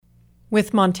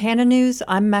With Montana News,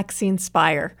 I'm Maxine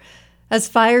Spire. As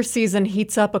fire season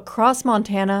heats up across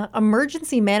Montana,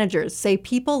 emergency managers say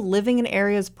people living in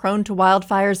areas prone to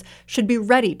wildfires should be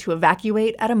ready to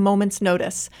evacuate at a moment's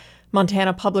notice.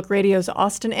 Montana Public Radio's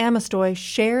Austin Amistoy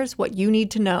shares what you need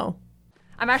to know.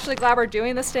 I'm actually glad we're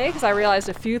doing this today because I realized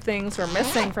a few things were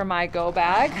missing from my go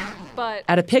bag.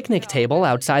 At a picnic table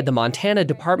outside the Montana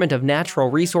Department of Natural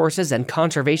Resources and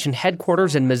Conservation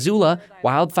headquarters in Missoula,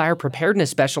 wildfire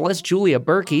preparedness specialist Julia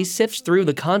Berkey sifts through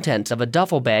the contents of a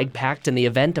duffel bag packed in the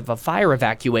event of a fire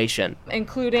evacuation.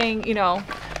 Including,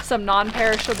 some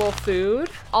non-perishable food,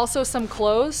 also some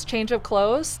clothes, change of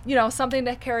clothes, something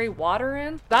to carry water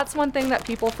in. That's one thing that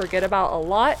people forget about a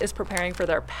lot is preparing for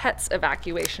their pets'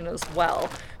 evacuation as well.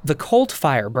 The Colt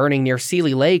fire burning near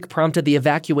Seeley Lake prompted the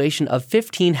evacuation of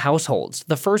 15 households,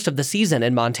 the first of the season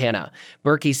in Montana.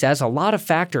 Berkey says a lot of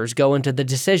factors go into the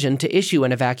decision to issue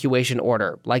an evacuation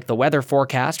order, like the weather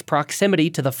forecast,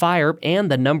 proximity to the fire, and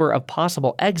the number of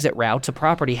possible exit routes a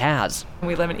property has.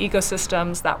 We live in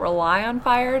ecosystems that rely on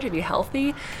fire to be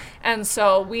healthy, and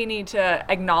so we need to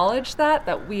acknowledge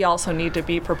that we also need to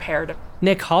be prepared.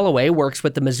 Nick Holloway works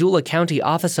with the Missoula County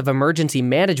Office of Emergency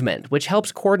Management, which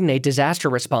helps coordinate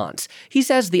disaster response. He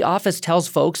says the office tells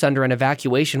folks under an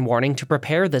evacuation warning to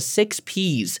prepare the 6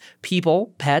 Ps: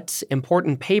 people, pets,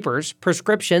 important papers,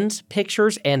 prescriptions,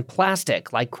 pictures, and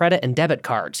plastic, like credit and debit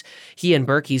cards. He and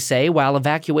Berkey say while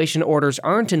evacuation orders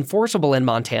aren't enforceable in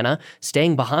Montana,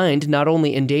 staying behind not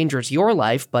only endangers your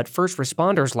life, but first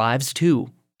responders' lives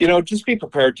too. Just be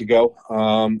prepared to go.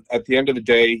 At the end of the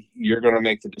day, you're going to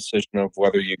make the decision of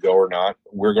whether you go or not.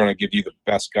 We're going to give you the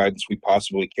best guidance we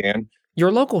possibly can. Your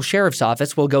local sheriff's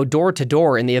office will go door to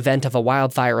door in the event of a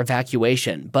wildfire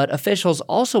evacuation, but officials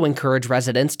also encourage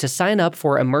residents to sign up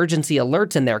for emergency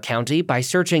alerts in their county by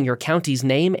searching your county's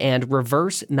name and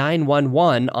reverse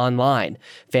 911 online.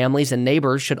 Families and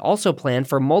neighbors should also plan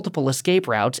for multiple escape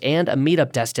routes and a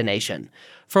meetup destination.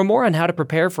 For more on how to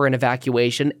prepare for an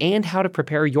evacuation and how to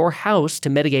prepare your house to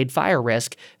mitigate fire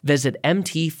risk, visit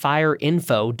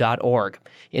mtfireinfo.org.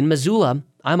 In Missoula,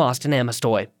 I'm Austin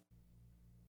Amistoy.